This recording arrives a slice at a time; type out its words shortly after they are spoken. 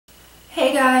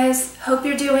Hey guys, hope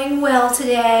you're doing well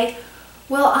today.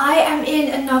 Well, I am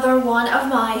in another one of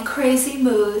my crazy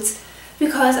moods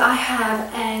because I have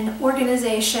an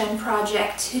organization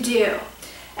project to do,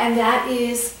 and that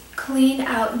is clean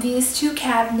out these two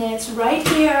cabinets right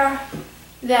here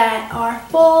that are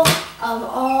full of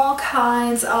all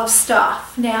kinds of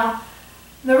stuff. Now,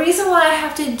 the reason why I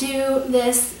have to do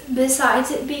this, besides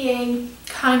it being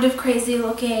kind of crazy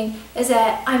looking, is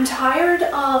that I'm tired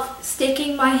of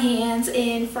sticking my hands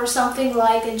in for something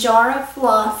like a jar of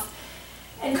fluff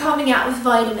and coming out with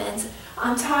vitamins.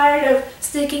 I'm tired of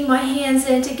sticking my hands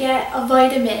in to get a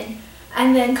vitamin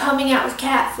and then coming out with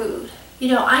cat food. You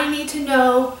know, I need to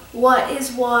know what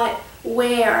is what,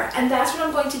 where, and that's what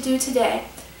I'm going to do today.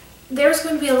 There's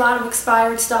going to be a lot of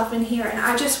expired stuff in here, and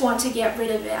I just want to get rid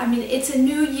of it. I mean, it's a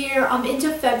new year, I'm into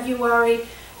February,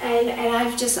 and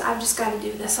I've just got to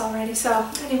do this already. So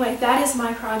anyway, that is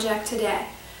my project today.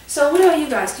 So what about you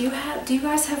guys? Do you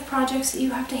guys have projects that you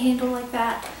have to handle like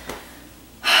that?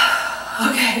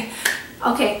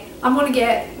 Okay, I'm gonna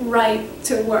get right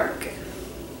to work.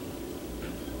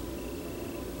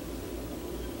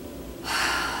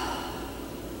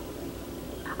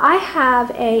 I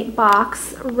have a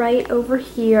box right over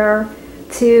here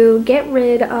to get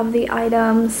rid of the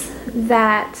items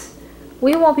that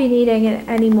we won't be needing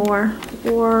anymore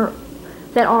or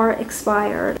that are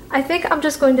expired. I think I'm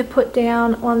just going to put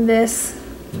down on this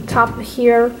top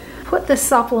here, put the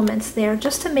supplements there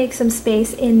just to make some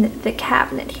space in the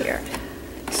cabinet here.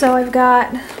 So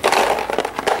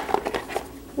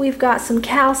we've got some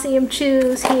calcium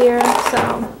chews here,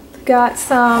 so got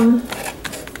some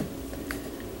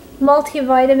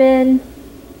multivitamin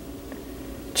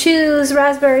chews,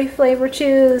 raspberry flavor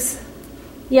chews,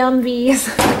 Yumvies.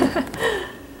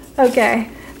 Okay,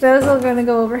 those are gonna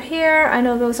go over here. I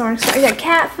know those aren't, we got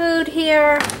cat food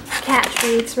here, cat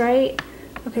treats, right?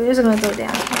 Okay, those are gonna go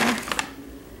down here.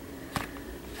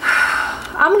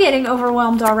 I'm getting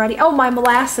overwhelmed already. Oh, my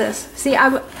molasses. See,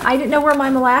 I didn't know where my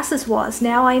molasses was.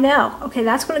 Now I know. Okay,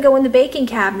 that's gonna go in the baking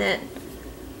cabinet.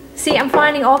 See, I'm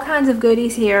finding all kinds of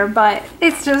goodies here, but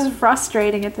it's just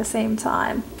frustrating at the same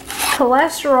time.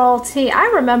 Cholesterol tea. I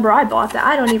remember I bought that.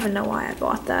 I don't even know why I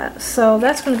bought that. So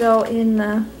that's going to go in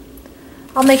the...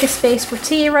 I'll make a space for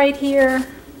tea right here.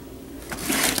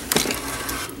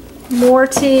 More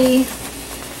tea.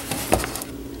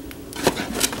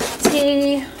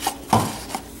 Tea.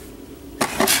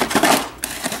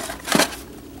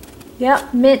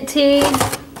 Yep, mint tea.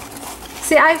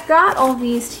 See, I've got all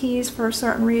these teas for a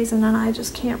certain reason and I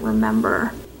just can't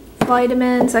remember.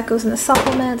 Vitamins, that goes in the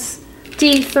supplements.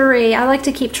 D3, I like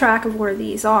to keep track of where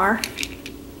these are.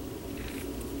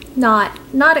 Not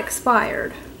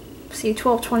expired. See,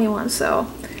 12/21, so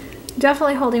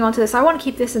definitely holding on to this. I want to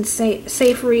keep this in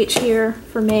safe reach here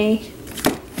for me.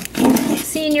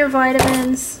 Senior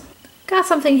vitamins. Got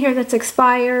something here that's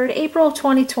expired, April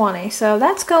 2020, so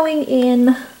that's going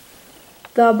in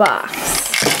the box.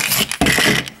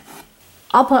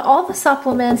 I'll put all the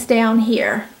supplements down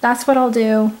here. That's what I'll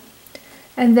do.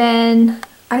 And then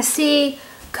I see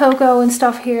cocoa and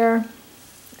stuff here,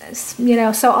 you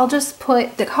know, so I'll just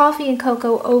put the coffee and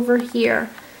cocoa over here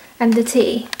and the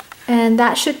tea. And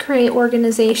that should create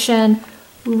organization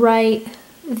right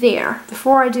there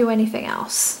before I do anything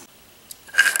else.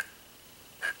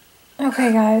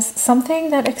 Okay guys, something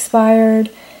that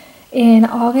expired in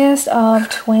August of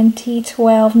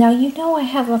 2012. Now you know I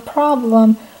have a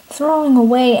problem throwing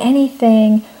away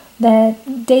anything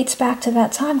that dates back to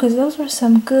that time because those were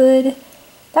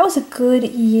that was a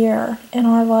good year in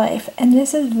our life, and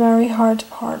this is very hard to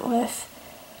part with.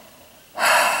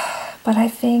 But I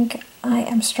think I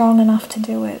am strong enough to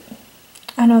do it.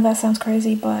 I know that sounds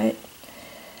crazy, but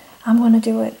I'm going to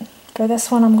do it. For this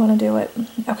one, I'm going to do it.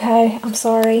 Okay, I'm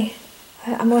sorry.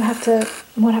 I'm going to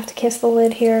have to kiss the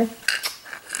lid here.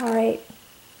 All right.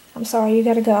 I'm sorry, you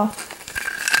got to go.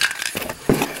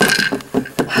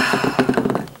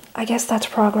 I guess that's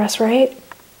progress, right?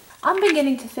 I'm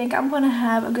beginning to think I'm going to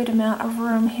have a good amount of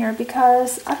room here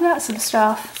because I've got some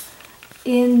stuff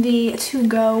in the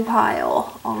to-go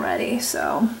pile already.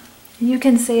 So you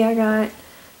can see I got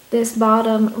this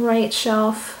bottom right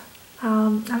shelf.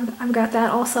 I've got that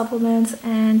all supplements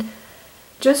and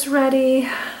just ready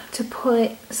to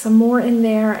put some more in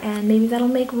there, and maybe that'll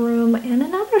make room in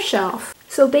another shelf.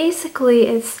 So basically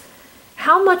it's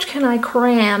how much can I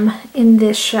cram in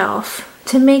this shelf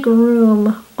to make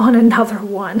room on another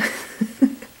one.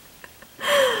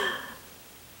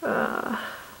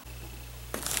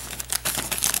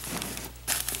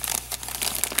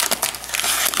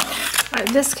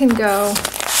 This can go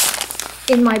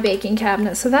in my baking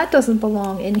cabinet, so that doesn't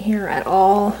belong in here at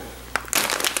all.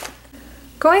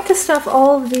 Going to stuff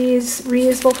all of these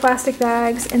reusable plastic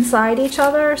bags inside each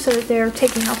other so that they're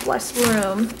taking up less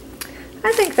room.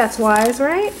 I think that's wise,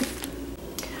 right?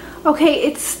 Okay,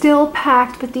 it's still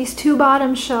packed, but these two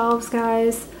bottom shelves,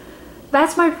 guys,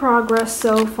 that's my progress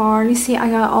so far. You see,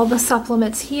 I got all the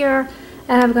supplements here,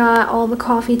 and I've got all the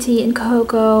coffee, tea, and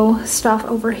cocoa stuff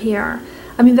over here.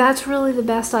 I mean, that's really the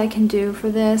best I can do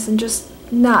for this, and just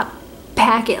not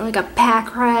pack it like a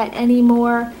pack rat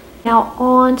anymore. Now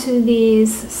on to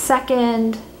these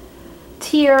second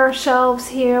tier shelves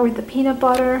here with the peanut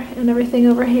butter and everything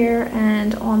over here,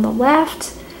 and on the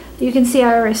left, you can see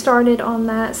I already started on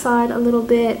that side a little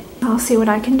bit. I'll see what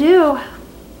I can do.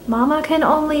 Mama can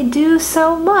only do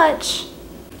so much.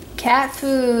 Cat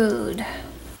food.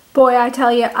 Boy, I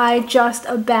tell you, I just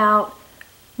about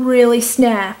really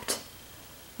snapped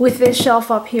with this shelf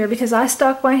up here because I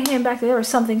stuck my hand back there. There was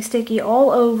something sticky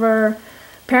all over.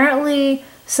 Apparently,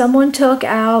 someone took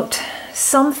out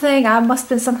something. I must have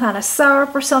been some kind of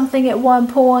syrup or something at one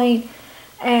point,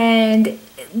 and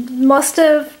must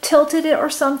have tilted it or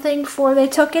something before they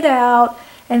took it out,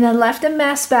 and then left a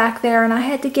mess back there, and I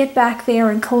had to get back there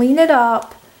and clean it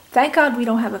up. Thank God we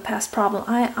don't have a pest problem,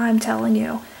 I'm telling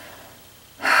you.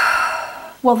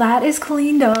 Well, that is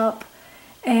cleaned up,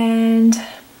 and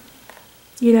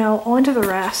you know, on to the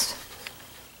rest.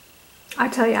 I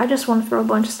tell you, I just want to throw a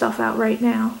bunch of stuff out right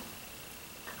now.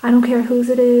 I don't care whose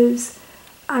it is.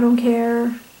 I don't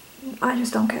care. I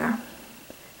just don't care.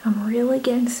 I'm really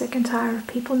getting sick and tired of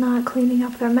people not cleaning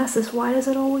up their messes. Why does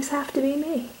it always have to be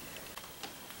me?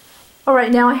 All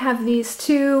right, now I have these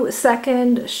two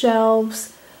second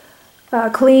shelves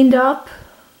cleaned up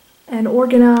and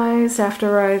organized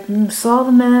after I saw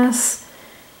the mess.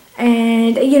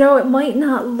 And you know, it might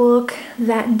not look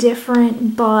that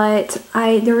different, but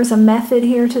there is a method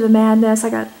here to the madness. I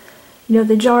got, you know,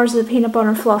 the jars of the peanut butter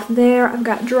and fluff there. I've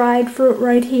got dried fruit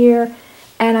right here.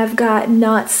 And I've got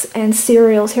nuts and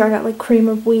cereals here. I got like cream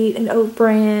of wheat and oat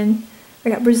bran. I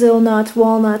got Brazil nuts,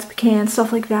 walnuts, pecans,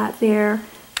 stuff like that there.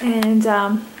 And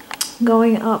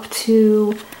going up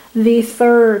to the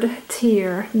third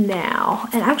tier now.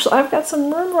 And actually, I've got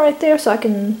some room right there so I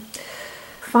can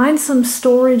find some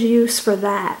storage use for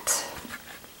that.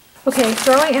 Okay,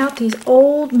 throwing out these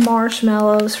old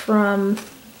marshmallows from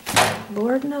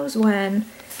Lord knows when.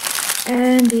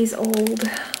 And these old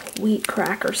wheat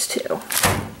crackers too.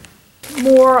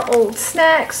 More old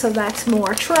snacks, so that's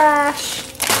more trash.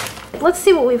 Let's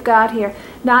see what we've got here.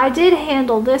 Now I did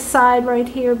handle this side right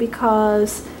here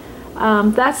because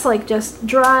that's like just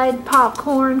dried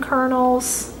popcorn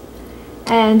kernels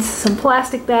and some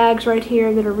plastic bags right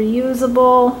here that are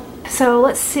reusable. So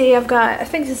let's see, I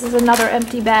think this is another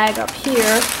empty bag up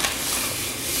here.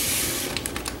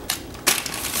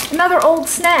 Another old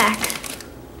snack.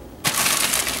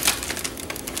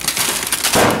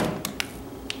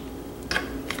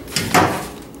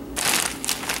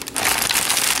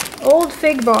 Old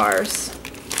fig bars.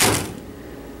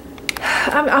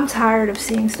 I'm tired of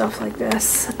seeing stuff like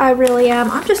this. I really am.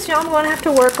 I'm going to have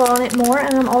to work on it more,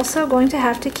 and I'm also going to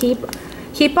have to keep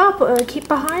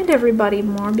behind everybody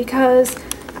more because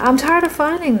I'm tired of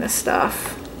finding this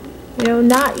stuff. You know,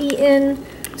 not eaten,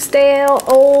 stale,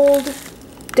 old,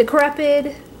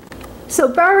 decrepit. So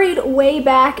buried way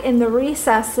back in the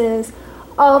recesses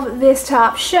of this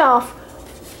top shelf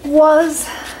was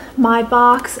my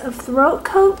box of throat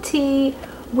coat tea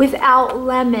without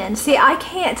lemon. See, I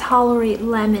can't tolerate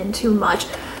lemon too much,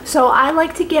 so I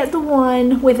like to get the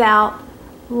one without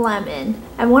lemon.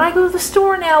 And when I go to the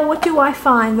store now, what do I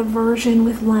find? The version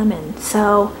with lemon.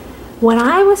 So when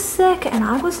I was sick and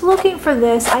I was looking for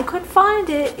this, I couldn't find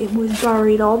it. It was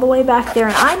buried all the way back there,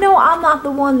 and I know I'm not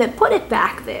the one that put it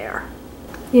back there.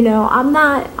 You know,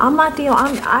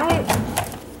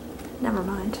 never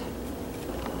mind.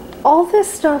 All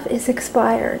this stuff is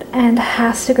expired and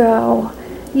has to go.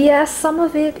 Yes, some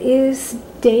of it is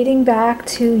dating back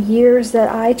to years that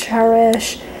I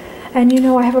cherish, and you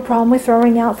know, I have a problem with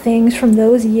throwing out things from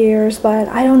those years, but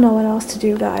I don't know what else to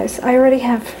do, guys. I already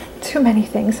have too many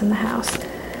things in the house.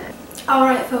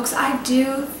 Alright folks, I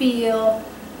do feel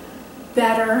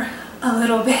better a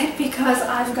little bit because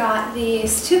I've got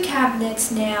these two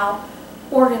cabinets now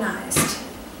organized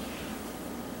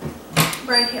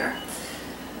right here.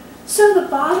 So the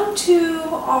bottom two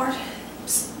are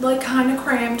like kind of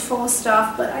crammed full of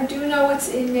stuff, but I do know what's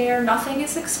in there. Nothing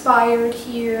is expired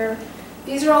here.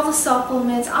 These are all the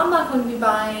supplements. I'm not going to be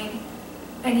buying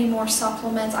any more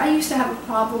supplements. I used to have a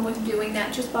problem with doing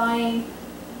that, just buying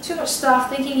too much stuff,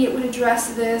 thinking it would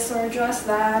address this or address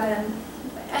that, and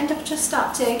end up just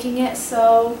stop taking it.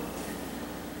 So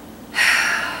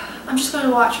I'm just going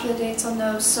to watch for the dates on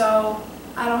those. So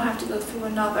I don't have to go through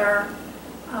another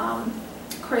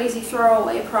crazy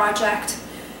throwaway project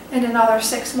in another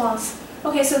 6 months.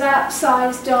 Okay, so that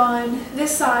side's done.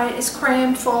 This side is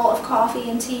crammed full of coffee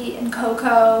and tea and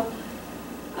cocoa.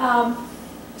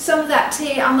 Some of that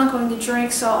tea I'm not going to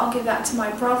drink, so I'll give that to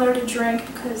my brother to drink,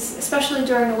 because especially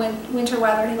during the winter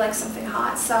weather, he likes something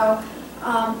hot. So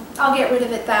I'll get rid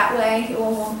of it that way. It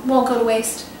won't go to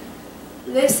waste.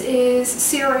 This is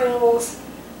cereals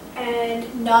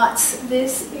and nuts.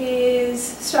 This is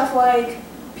stuff like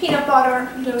peanut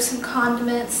butter, you know, some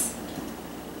condiments,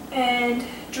 and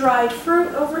dried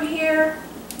fruit over here.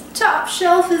 Top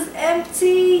shelf is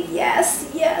empty.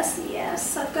 Yes, yes,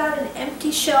 yes. I've got an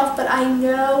empty shelf, but I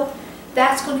know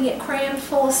that's going to get crammed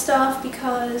full of stuff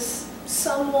because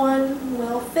someone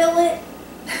will fill it.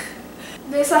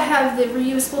 This, I have the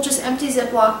reusable, just empty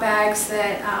Ziploc bags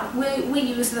that we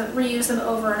reuse them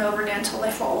over and over again until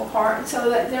they fall apart. So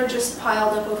that they're just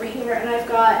piled up over here. And I've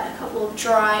got a couple of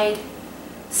dried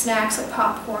snacks like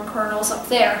popcorn kernels up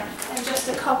there. And just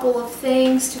a couple of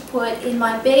things to put in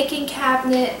my baking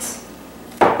cabinet.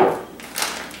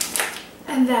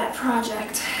 And that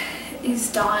project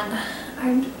is done.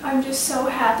 I'm just so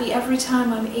happy every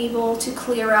time I'm able to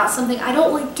clear out something. I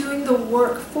don't like doing the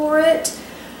work for it,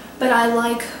 but I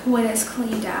like when it's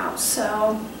cleaned out.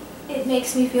 So it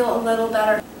makes me feel a little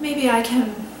better. Maybe I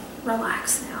can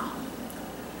relax now.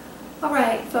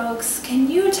 Alright folks, can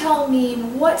you tell me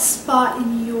what spot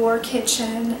in your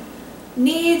kitchen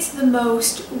needs the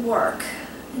most work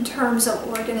in terms of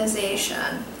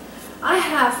organization? I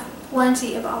have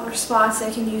plenty of other spots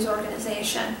that can use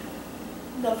organization.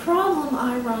 The problem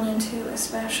I run into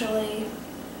especially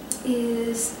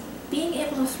is being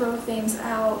able to throw things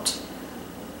out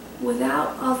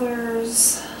without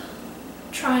others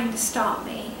trying to stop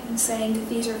me and saying that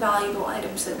these are valuable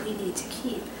items that we need to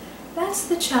keep. That's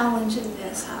the challenge in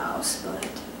this house, but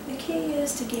the key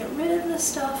is to get rid of the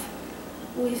stuff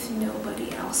with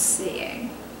nobody else seeing.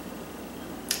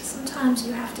 Sometimes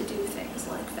you have to do things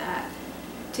like that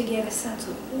to get a sense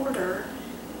of order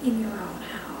in your own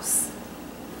house.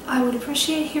 I would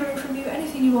appreciate hearing from you.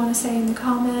 Anything you want to say in the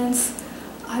comments.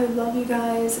 I love you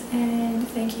guys and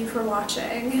thank you for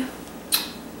watching.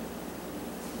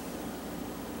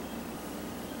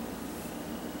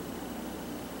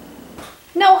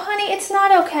 No, honey, it's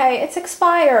not okay. It's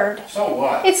expired. So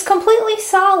what? It's completely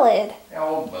solid.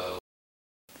 Elbow.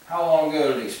 How long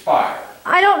ago did it expire?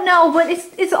 I don't know, but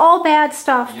it's all bad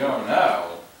stuff. You don't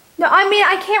know. No, I mean,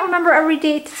 I can't remember every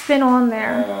date that's been on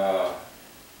there.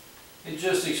 It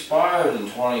just expired in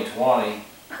 2020.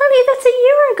 Honey, that's a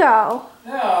year ago.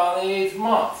 Yeah, the 8th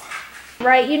month.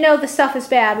 Right, you know the stuff is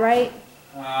bad, right?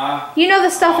 You know the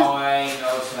stuff is... I ain't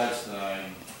no such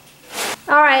thing.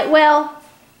 Alright, well,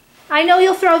 I know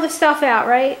you'll throw the stuff out,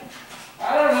 right?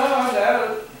 I don't know, I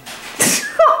doubt it.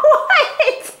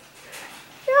 What?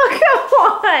 Oh,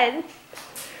 come on.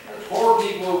 There's poor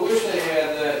people who wish they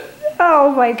had that.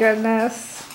 Oh my goodness.